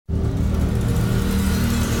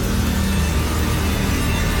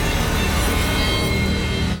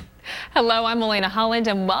Hello, I'm Elena Holland,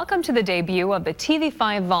 and welcome to the debut of the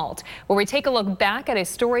TV5 Vault, where we take a look back at a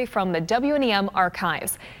story from the WNEM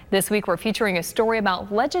archives. This week, we're featuring a story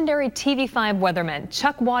about legendary TV5 weathermen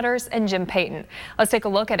Chuck Waters and Jim Peyton. Let's take a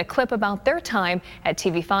look at a clip about their time at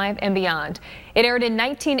TV5 and beyond. It aired in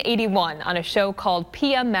 1981 on a show called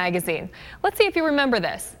PM Magazine. Let's see if you remember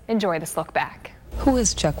this. Enjoy this look back. Who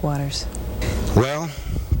is Chuck Waters? Well,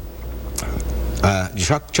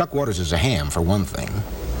 Chuck Waters is a ham, for one thing.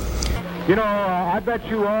 You know, I bet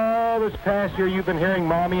you all this past year you've been hearing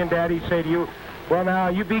Mommy and Daddy say to you, well, now,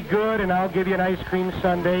 you be good and I'll give you an ice cream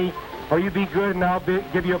sundae, or you be good and I'll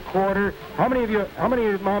give you a quarter. How many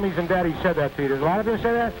of Mommies and Daddies said that to you? Does a lot of you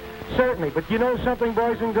say that? Certainly. But you know something,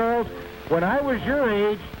 boys and girls? When I was your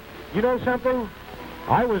age, you know something?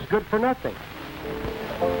 I was good for nothing.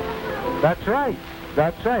 That's right.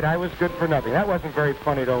 That's right. I was good for nothing. That wasn't very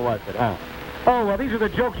funny, though, was it, huh? Oh, well, these are the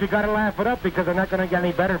jokes. You got to laugh it up because they're not going to get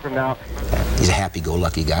any better from now. He's a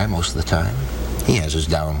happy-go-lucky guy most of the time. He has his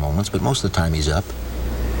down moments, but most of the time he's up.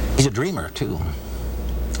 He's a dreamer, too.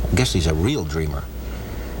 I guess he's a real dreamer.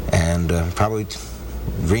 And probably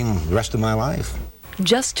dream the rest of my life.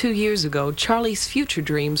 Just 2 years ago, Charlie's future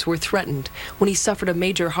dreams were threatened when he suffered a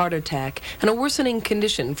major heart attack, and a worsening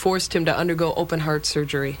condition forced him to undergo open-heart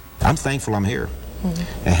surgery. I'm thankful I'm here.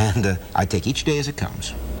 And I take each day as it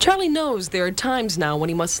comes. Charlie knows there are times now when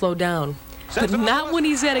he must slow down, but not when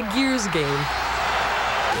he's at a Gears game.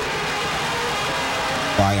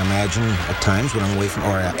 I imagine at times when I'm away from,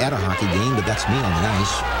 or at a hockey game, but that's me on the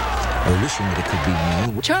ice, or wishing that it could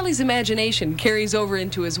be me. Charlie's imagination carries over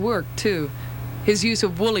into his work, too. His use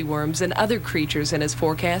of woolly worms and other creatures in his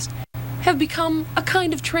forecast have become a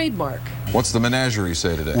kind of trademark. What's the menagerie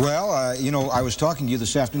say today? Well, you know, I was talking to you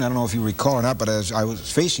this afternoon. I don't know if you recall or not, but as I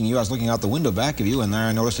was facing you, I was looking out the window back of you, and there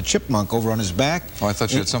I noticed a chipmunk over on his back. Oh, I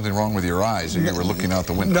thought you had something wrong with your eyes. You were looking out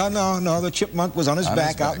the window. No. The chipmunk was on his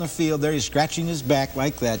back out in the field there. He's scratching his back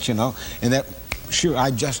like that, you know. And that, sure,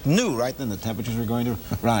 I just knew right then the temperatures were going to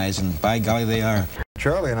rise, and by golly, they are.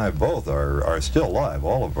 Charlie and I both are still live.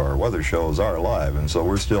 All of our weather shows are live, and so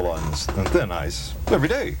we're still on thin ice every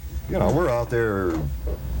day. You know, we're out there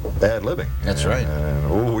ad-libbing. That's right.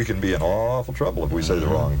 And we can be in awful trouble if we say the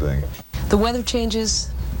wrong thing. The weather changes,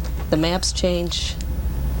 the maps change.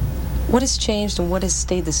 What has changed and what has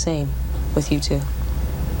stayed the same with you two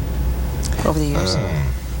over the years?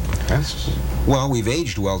 Well, we've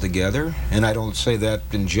aged well together, and I don't say that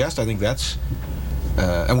in jest. I think that's,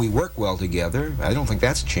 and we work well together. I don't think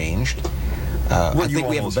that's changed. Well, I think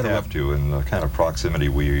we have to in the kind of proximity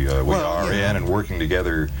we are in, and working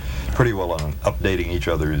together pretty well on updating each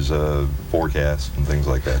other's forecasts and things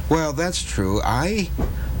like that. Well, that's true.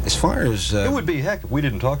 As far as... it would be heck if we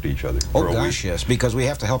didn't talk to each other for a week. Yes, because we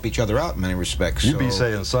have to help each other out in many respects. You'd be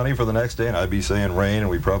saying sunny for the next day, and I'd be saying rain, and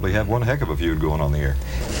we probably have one heck of a feud going on the air.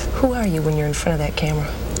 Who are you when you're in front of that camera?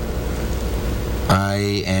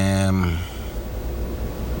 I am,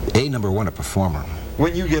 number one, a performer.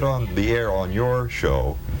 When you get on the air on your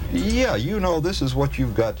show, yeah, you know this is what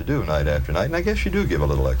you've got to do night after night, and I guess you do give a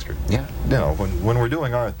little extra. Yeah. You know, when we're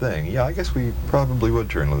doing our thing, yeah, I guess we probably would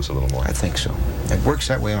turn loose a little more. I think so. It works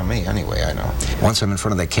that way on me anyway, I know. Once I'm in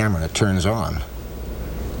front of that camera and it turns on,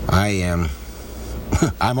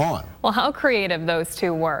 I'm on. Well, how creative those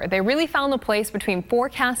two were. They really found the place between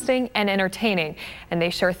forecasting and entertaining, and they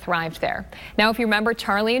sure thrived there. Now, if you remember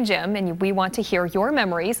Charlie and Jim, and we want to hear your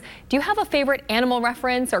memories, do you have a favorite animal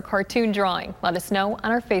reference or cartoon drawing? Let us know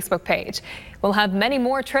on our Facebook page. We'll have many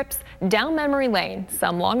more trips down memory lane,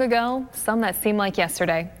 some long ago, some that seem like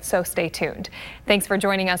yesterday, so stay tuned. Thanks for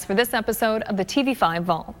joining us for this episode of the TV5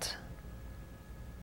 Vault.